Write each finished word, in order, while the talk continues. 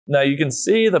Now you can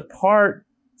see the part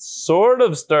sort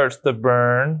of starts to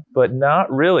burn, but not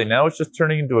really. Now it's just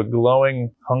turning into a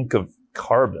glowing hunk of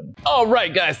carbon. All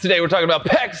right, guys, today we're talking about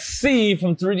PEKK-C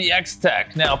from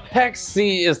 3DXTech. Now,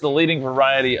 PEKK-C is the leading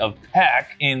variety of PEKK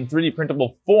in 3D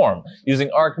printable form using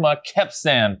Arkema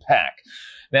Kepstan PEKK.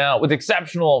 Now, with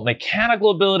exceptional mechanical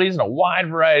abilities and a wide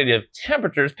variety of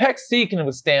temperatures, PEKK-C can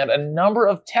withstand a number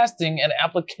of testing and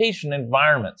application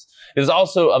environments. It is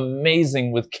also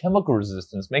amazing with chemical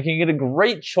resistance, making it a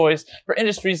great choice for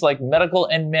industries like medical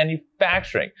and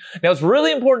manufacturing. Now, it's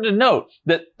really important to note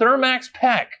that ThermaX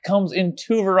PEKK comes in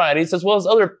two varieties, as well as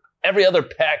every other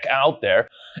PEKK out there,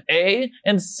 A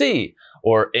and C,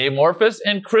 or amorphous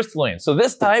and crystalline. So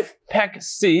this type,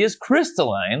 PEKK-C, is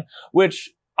crystalline, which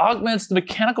augments the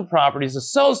mechanical properties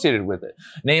associated with it.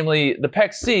 Namely, the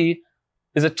PEKK-C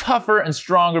is a tougher and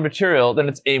stronger material than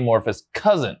its amorphous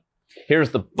cousin.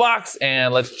 Here's the box,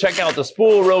 and let's check out the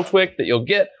spool real quick that you'll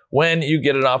get when you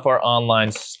get it off our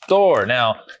online store.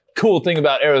 Now, cool thing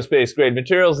about aerospace grade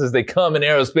materials is they come in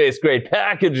aerospace grade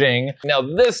packaging. Now,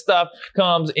 this stuff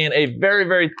comes in a very,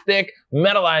 very thick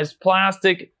metallized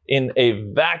plastic in a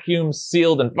vacuum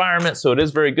sealed environment, so it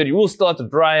is very good. You will still have to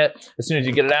dry it as soon as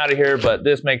you get it out of here, but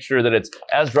this makes sure that it's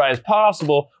as dry as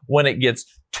possible when it gets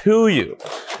to you.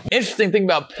 Interesting thing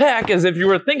about PEKK is if you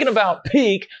were thinking about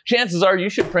PEKK, chances are you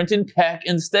should print in PEKK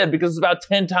instead because it's about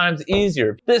 10 times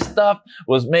easier. This stuff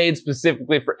was made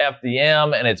specifically for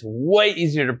FDM and it's way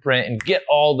easier to print and get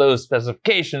all those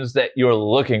specifications that you're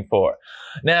looking for.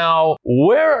 Now,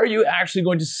 where are you actually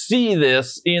going to see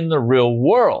this in the real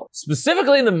world?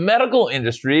 Specifically in the medical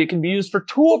industry, it can be used for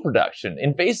tool production,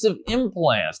 invasive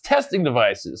implants, testing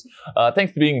devices,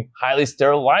 thanks to being highly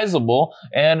sterilizable,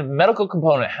 and medical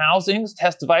component housings,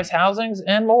 test device housings,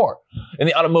 and more. In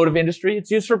the automotive industry,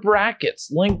 it's used for brackets,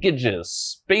 linkages,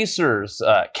 spacers,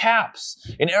 caps.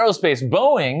 In aerospace,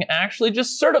 Boeing actually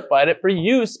just certified it for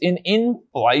use in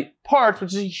in-flight parts,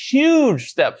 which is a huge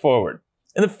step forward.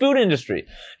 In the food industry,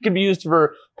 it can be used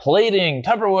for plating,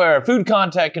 Tupperware, food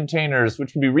contact containers,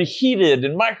 which can be reheated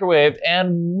and microwaved,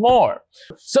 and more.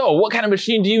 So what kind of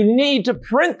machine do you need to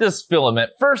print this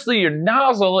filament? Firstly, your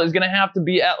nozzle is going to have to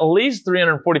be at least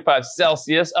 345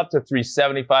 Celsius, up to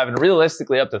 375, and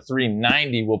realistically up to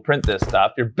 390 will print this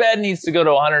stuff. Your bed needs to go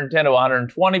to 110 to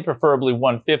 120, preferably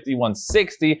 150,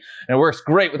 160, and it works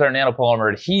great with our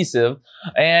nanopolymer adhesive.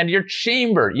 And your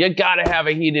chamber, you gotta have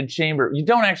a heated chamber. You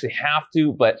don't actually have to,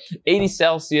 but 80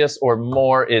 Celsius or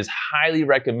more is highly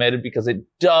recommended because it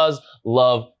does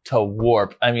love to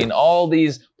warp. I mean, all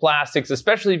these plastics,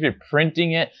 especially if you're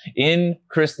printing it in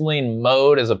crystalline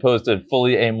mode as opposed to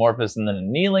fully amorphous and then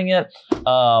annealing it,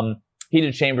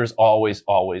 heated chambers always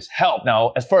help.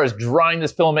 Now, as far as drying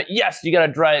this filament, yes, you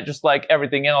gotta dry it just like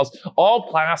everything else. All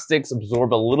plastics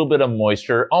absorb a little bit of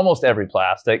moisture, almost every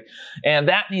plastic, and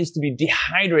that needs to be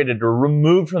dehydrated or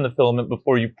removed from the filament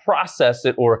before you process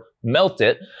it or melt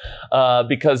it,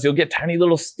 because you'll get tiny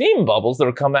little steam bubbles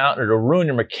that'll come out and it'll ruin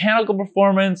your mechanical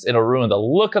performance, it'll ruin the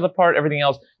look of the part, everything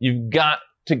else. You've got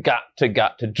to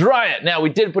dry it. Now, we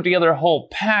did put together a whole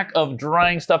pack of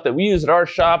drying stuff that we use at our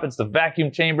shop. It's the vacuum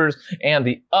chambers and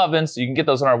the ovens. So you can get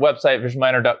those on our website,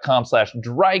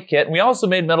 visionminer.com/dry-kit. And we also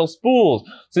made metal spools,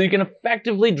 so you can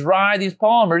effectively dry these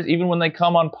polymers even when they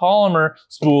come on polymer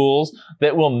spools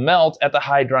that will melt at the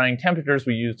high drying temperatures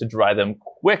we use to dry them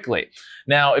quickly.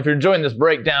 Now, if you're enjoying this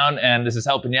breakdown and this is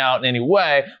helping you out in any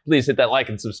way, please hit that like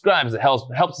and subscribe, as it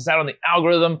helps us out on the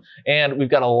algorithm, and we've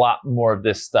got a lot more of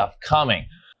this stuff coming.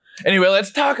 Anyway,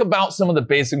 let's talk about some of the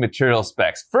basic material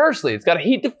specs. Firstly, it's got a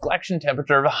heat deflection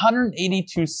temperature of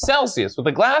 182 Celsius with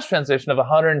a glass transition of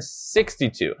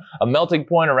 162, a melting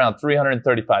point around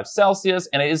 335 Celsius,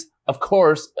 and it is, of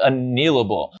course,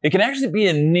 annealable. It can actually be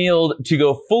annealed to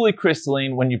go fully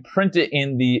crystalline when you print it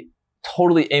in the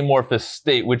totally amorphous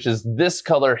state, which is this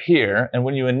color here. And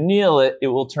when you anneal it, it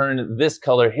will turn this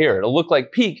color here. It'll look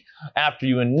like PEKK after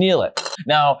you anneal it.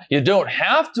 Now, you don't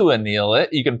have to anneal it.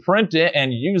 You can print it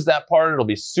and use that part. It'll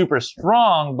be super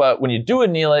strong. But when you do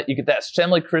anneal it, you get that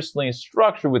semi-crystalline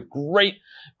structure with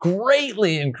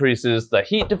greatly increases the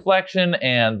heat deflection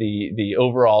and the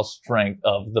overall strength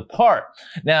of the part.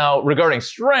 Now, regarding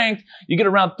strength, you get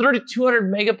around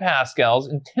 3,200 megapascals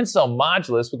in tensile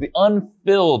modulus with the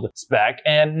unfilled spec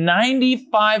and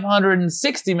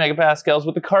 9,560 megapascals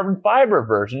with the carbon fiber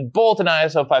version, both in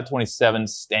ISO 527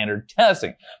 standard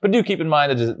testing. But do keep in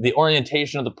mind that the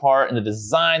orientation of the part and the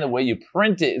design, the way you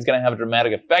print it, is going to have a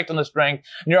dramatic effect on the strength,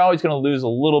 and you're always going to lose a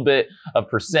little bit of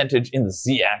percentage in the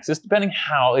z-axis depending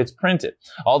how it's printed.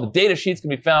 All the data sheets can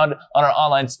be found on our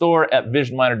online store at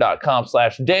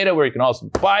visionminer.com/data, where you can also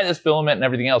buy this filament and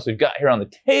everything else we've got here on the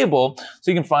table,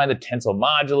 so you can find the tensile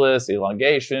modulus, the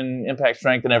elongation, impact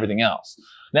strength, and everything else.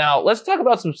 Now, let's talk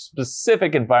about some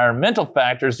specific environmental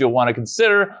factors you'll want to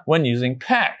consider when using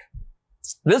PEKK.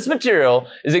 This material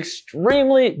is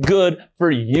extremely good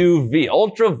for UV,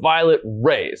 ultraviolet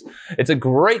rays. It's a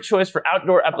great choice for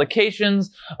outdoor applications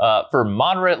for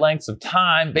moderate lengths of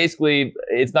time. Basically,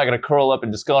 it's not going to curl up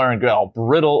and discolor and get all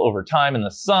brittle over time in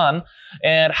the sun.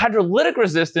 And hydrolytic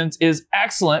resistance is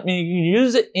excellent, meaning you can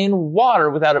use it in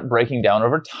water without it breaking down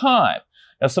over time.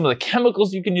 Now, some of the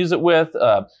chemicals you can use it with,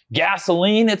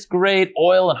 gasoline, it's great.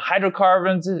 Oil and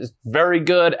hydrocarbons is very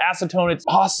good. Acetone, it's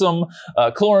awesome.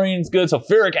 Chlorine's good.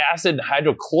 Sulfuric acid and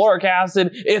hydrochloric acid,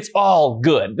 it's all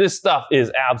good. This stuff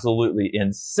is absolutely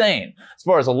insane. As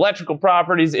far as electrical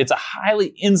properties, it's a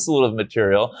highly insulative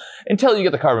material until you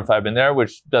get the carbon fiber in there,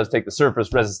 which does take the surface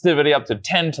resistivity up to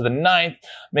 10 to the 9th,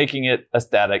 making it a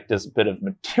static dissipative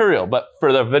material. But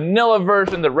for the vanilla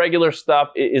version, the regular stuff,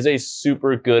 it is a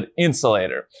super good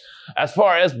insulator. As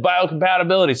far as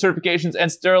biocompatibility, certifications, and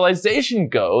sterilization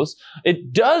goes,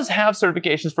 it does have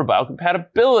certifications for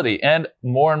biocompatibility and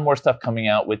more stuff coming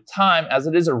out with time, as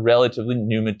it is a relatively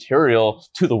new material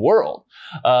to the world.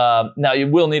 Now, you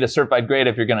will need a certified grade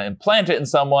if you're going to implant it in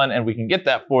someone, and we can get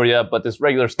that for you, but this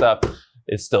regular stuff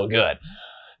is still good.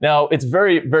 Now, it's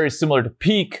very similar to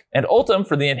PEKK and Ultem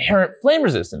for the inherent flame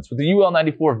resistance with the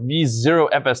UL94 V0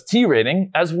 FST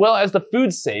rating, as well as the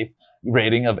food safe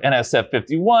rating of NSF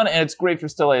 51, and it's great for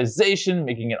sterilization,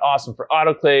 making it awesome for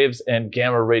autoclaves and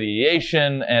gamma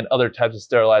radiation and other types of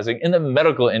sterilizing in the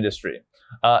medical industry.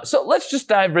 So let's just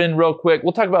dive in real quick.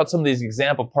 We'll talk about some of these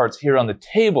example parts here on the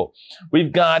table.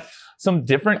 We've got some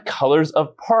different colors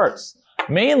of parts.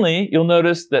 Mainly, you'll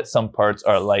notice that some parts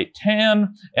are light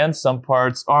tan and some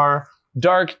parts are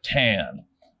dark tan.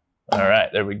 All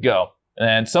right, there we go.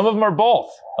 And some of them are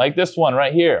both, like this one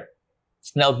right here.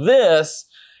 Now this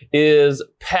is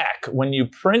PEKK. When you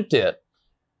print it,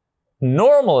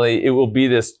 normally it will be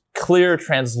this clear,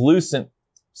 translucent,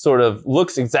 sort of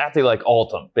looks exactly like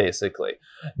Ultem, basically.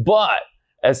 But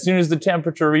as soon as the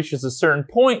temperature reaches a certain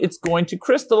point, it's going to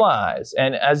crystallize.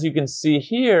 And as you can see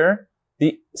here,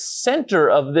 the center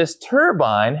of this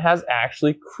turbine has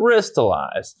actually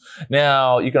crystallized.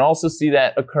 Now, you can also see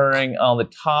that occurring on the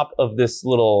top of this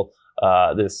little,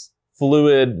 this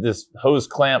fluid, this hose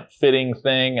clamp fitting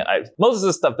thing. Most of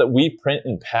the stuff that we print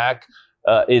in PEKK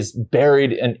is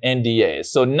buried in NDAs.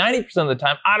 So 90% of the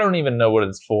time, I don't even know what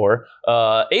it's for.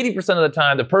 80% of the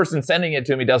time, the person sending it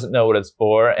to me doesn't know what it's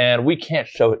for, and we can't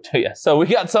show it to you. So we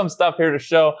got some stuff here to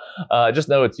show. Just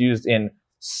know it's used in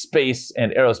space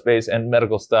and aerospace and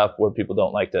medical stuff where people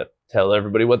don't like to tell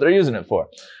everybody what they're using it for.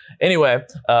 Anyway,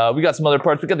 we got some other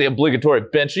parts. We got the obligatory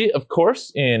benchy, of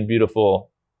course, in beautiful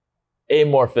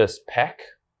amorphous PEKK.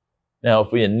 Now,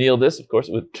 if we anneal this, of course,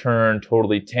 it would turn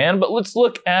totally tan, but let's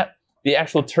look at the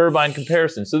actual turbine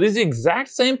comparison. So these are the exact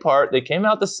same part. They came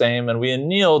out the same, and we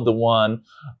annealed the one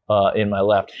in my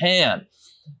left hand.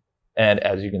 And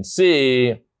as you can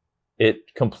see, it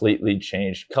completely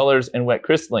changed colors and went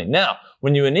crystalline. Now,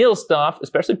 when you anneal stuff,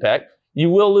 especially PEKK, you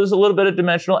will lose a little bit of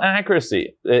dimensional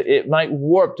accuracy. It might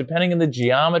warp depending on the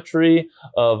geometry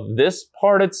of this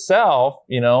part itself.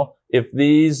 You know, if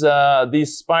these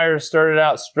spires started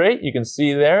out straight, you can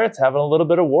see there it's having a little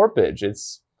bit of warpage.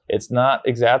 It's not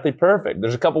exactly perfect.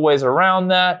 There's a couple ways around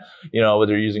that, you know,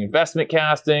 whether you're using investment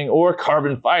casting or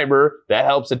carbon fiber, that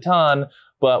helps a ton.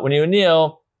 But when you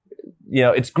anneal, you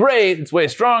know, it's great, it's way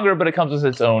stronger, but it comes with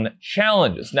its own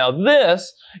challenges. Now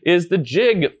this is the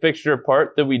jig fixture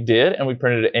part that we did, and we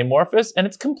printed it amorphous, and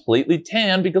it's completely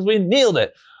tan because we annealed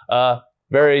it.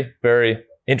 Very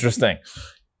interesting.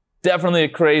 Definitely a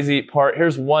crazy part.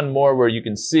 Here's one more where you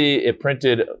can see it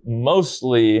printed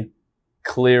mostly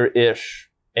clear-ish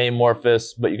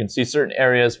amorphous, but you can see certain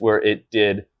areas where it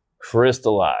did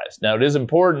crystallize. Now it is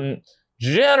important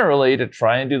generally to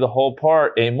try and do the whole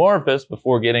part amorphous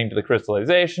before getting to the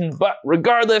crystallization, but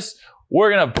regardless, we're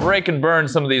gonna break and burn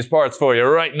some of these parts for you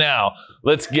right now.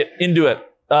 Let's get into it.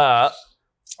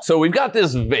 So we've got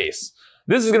this vase.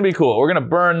 this is gonna be cool. We're gonna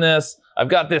burn this. I've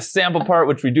got this sample part,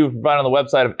 which we do provide on the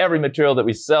website of every material that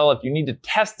we sell. If you need to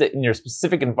test it in your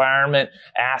specific environment,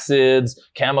 acids,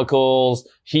 chemicals,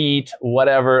 heat,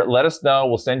 whatever, let us know.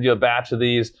 We'll send you a batch of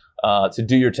these to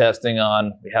do your testing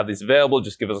on. We have these available.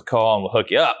 Just give us a call and we'll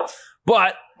hook you up.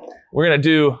 But we're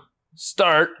gonna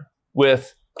start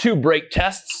with 2 brake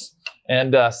tests.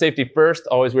 And safety first,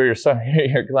 always wear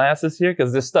your glasses here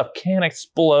because this stuff can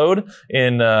explode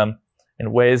in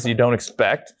ways you don't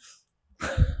expect.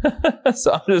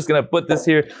 So I'm just gonna put this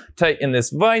here tight in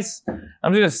this vise.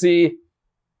 I'm just gonna see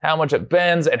how much it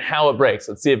bends and how it breaks.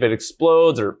 Let's see if it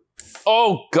explodes or,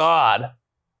 oh God.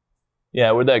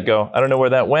 Yeah, where'd that go? I don't know where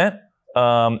that went.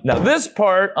 Now this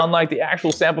part, unlike the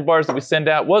actual sample bars that we send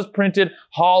out, was printed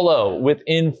hollow with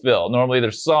infill. Normally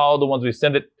they're solid, the ones we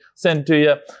send to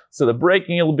you. So the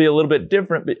breaking will be a little bit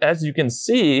different, but as you can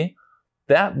see,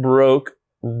 that broke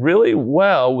really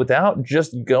well without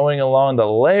just going along the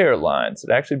layer lines.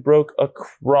 It actually broke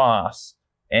across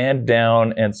and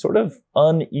down and sort of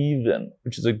uneven,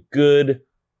 which is a good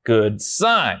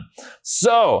sign.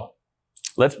 So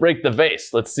let's break the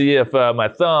vase. Let's see if my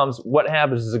thumbs, what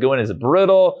happens? Does it go in? Is it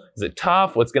brittle? Is it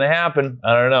tough? What's gonna happen?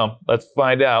 I don't know. Let's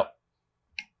find out.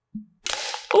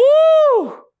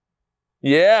 Ooh!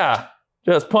 Yeah,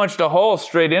 just punched a hole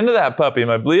straight into that puppy. Am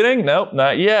I bleeding? Nope,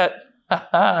 not yet.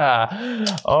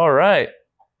 All right,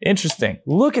 interesting.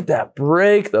 Look at that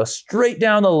break though, straight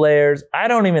down the layers. I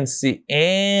don't even see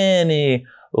any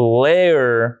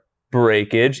layer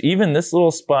breakage. Even this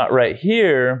little spot right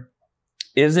here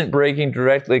isn't breaking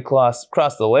directly across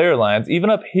the layer lines. Even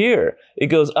up here, it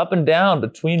goes up and down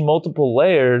between multiple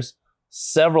layers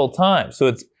several times. So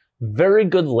it's very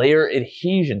good layer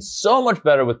adhesion. So much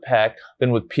better with PEKK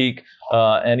than with PEKK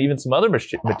and even some other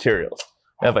materials.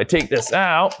 Now if I take this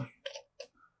out,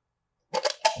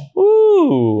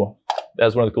 ooh,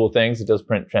 that's one of the cool things. It does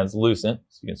print translucent,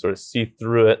 so you can sort of see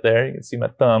through it there. You can see my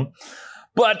thumb.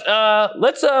 But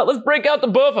let's break out the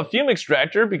BUFF fume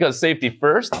extractor because safety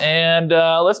first, and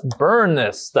let's burn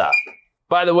this stuff.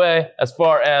 By the way, as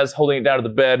far as holding it down to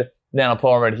the bed,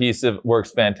 nanopolymer adhesive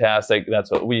works fantastic. That's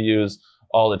what we use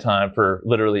all the time for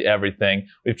literally everything.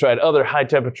 We've tried other high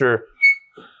temperature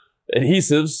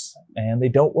adhesives and they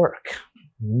don't work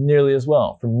nearly as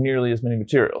well for nearly as many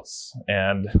materials.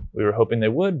 And we were hoping they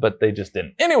would, but they just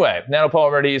didn't. Anyway,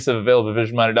 nanopolymer adhesive available at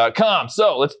visionminer.com.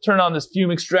 So let's turn on this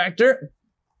fume extractor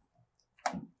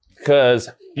because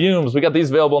fumes, we got these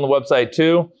available on the website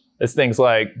too. This thing's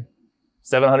like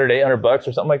 700, 800 bucks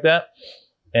or something like that.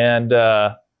 And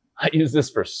I use this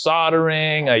for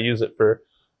soldering. I use it for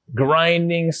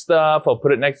grinding stuff. I'll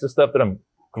put it next to stuff that I'm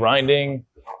grinding.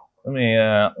 Let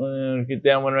me get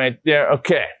that one right there.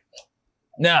 Okay.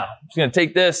 Now, I'm just gonna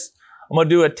take this. I'm gonna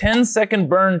do a 10-second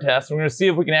burn test. We're gonna see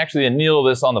if we can actually anneal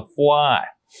this on the fly.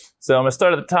 So I'm gonna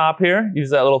start at the top here, use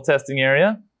that little testing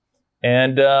area.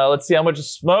 And let's see how much it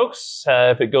smokes,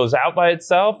 if it goes out by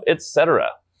itself, etc.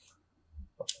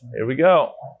 Here we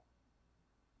go.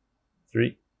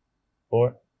 3,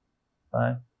 4,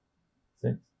 5,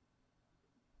 6,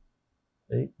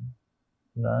 8,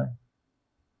 9.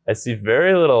 I see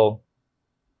very little.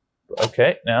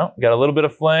 Okay, now got a little bit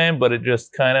of flame, but it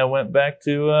just kind of went back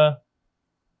to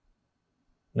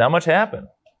not much happened.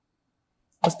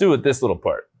 Let's do it with this little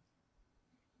part.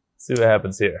 See what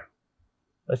happens here.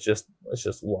 Let's just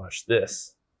watch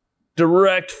this.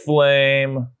 Direct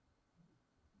flame.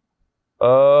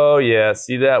 Oh yeah,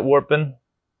 see that warping?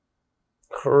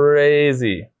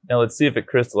 Crazy. Now let's see if it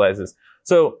crystallizes.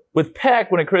 So with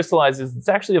PEKK, when it crystallizes, it's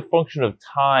actually a function of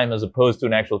time as opposed to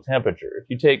an actual temperature. If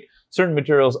you take certain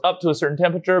materials up to a certain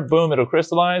temperature, boom, it'll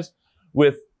crystallize.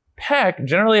 With PEKK,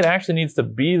 generally it actually needs to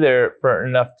be there for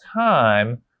enough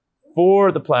time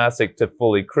for the plastic to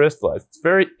fully crystallize. It's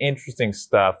very interesting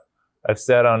stuff. I've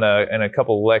sat on in a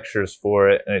couple lectures for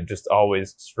it, and it just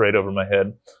always straight over my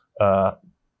head.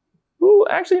 Ooh,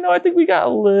 actually, no, I think we got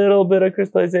a little bit of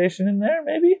crystallization in there,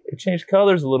 maybe. It changed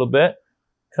colors a little bit.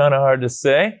 Kind of hard to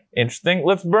say. Interesting.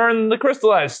 Let's burn the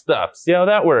crystallized stuff. See how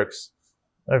that works.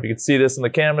 I don't know if you can see this in the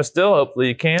camera still. Hopefully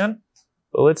you can.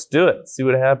 But let's do it. See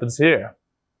what happens here.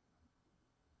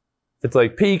 If it's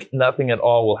like PEKK, nothing at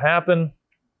all will happen.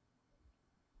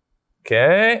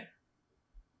 Okay.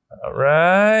 All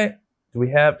right. Do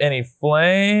we have any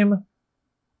flame?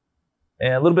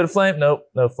 And a little bit of flame? Nope,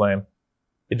 no flame.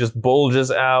 It just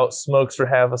bulges out, smokes for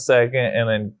half a second,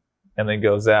 and then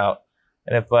goes out.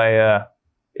 And if I,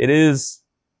 it is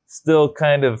still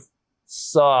kind of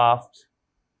soft,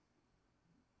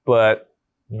 but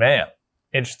man,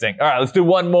 interesting. All right, let's do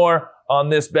one more on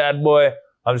this bad boy.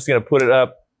 I'm just gonna put it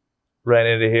up right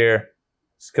into here,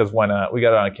 just because why not? We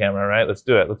got it on camera, right? Let's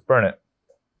do it. Let's burn it.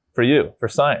 For you, for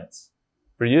science.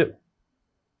 For you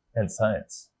and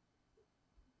science.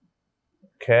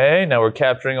 Okay, now we're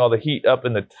capturing all the heat up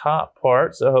in the top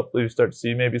part, so hopefully we start to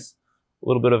see maybe a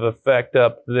little bit of effect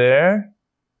up there.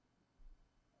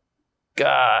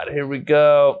 God, here we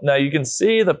go. Now you can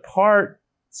see the part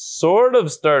sort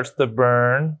of starts to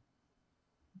burn,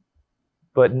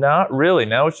 but not really.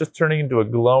 Now it's just turning into a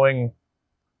glowing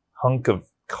hunk of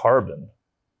carbon.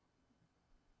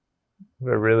 I'm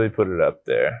gonna really put it up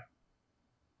there.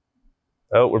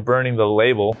 Oh, we're burning the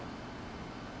label.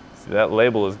 See, that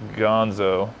label is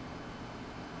gonzo.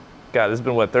 God, this has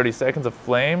been what, 30 seconds of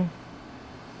flame?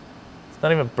 It's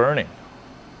not even burning.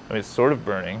 I mean, it's sort of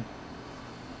burning.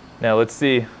 Now let's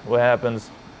see what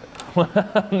happens.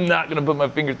 I'm not gonna put my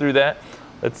finger through that.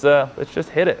 Let's just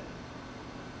hit it.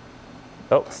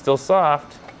 Oh, still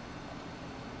soft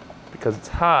because it's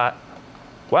hot.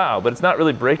 Wow, but it's not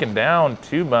really breaking down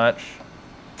too much.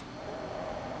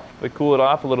 If we cool it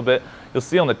off a little bit, you'll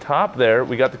see on the top there,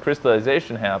 we got the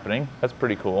crystallization happening. That's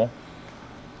pretty cool.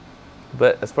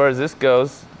 But as far as this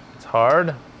goes, it's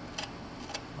hard.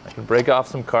 I can break off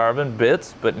some carbon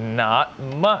bits, but not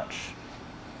much.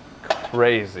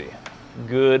 Crazy.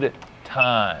 Good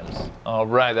times. All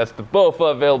right, that's the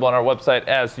BOFA available on our website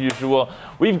as usual.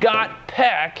 We've got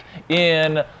PEKK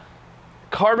in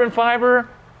carbon fiber,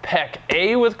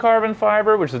 PEKK-A with carbon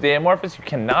fiber, which is the amorphous. You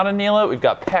cannot anneal it. We've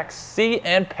got PEKK-C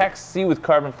and PEKK-C with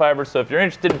carbon fiber. So if you're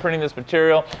interested in printing this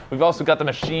material, we've also got the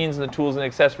machines and the tools and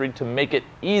accessories to make it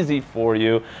easy for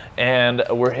you, and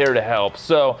we're here to help.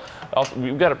 So also,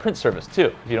 we've got a print service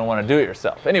too, if you don't want to do it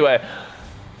yourself. Anyway,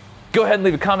 go ahead and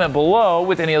leave a comment below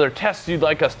with any other tests you'd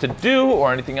like us to do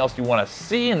or anything else you want to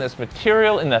see in this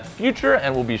material in the future,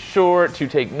 and we'll be sure to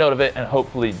take note of it and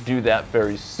hopefully do that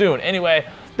very soon. Anyway,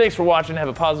 thanks for watching. Have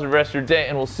a positive rest of your day,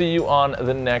 and we'll see you on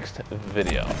the next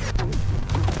video.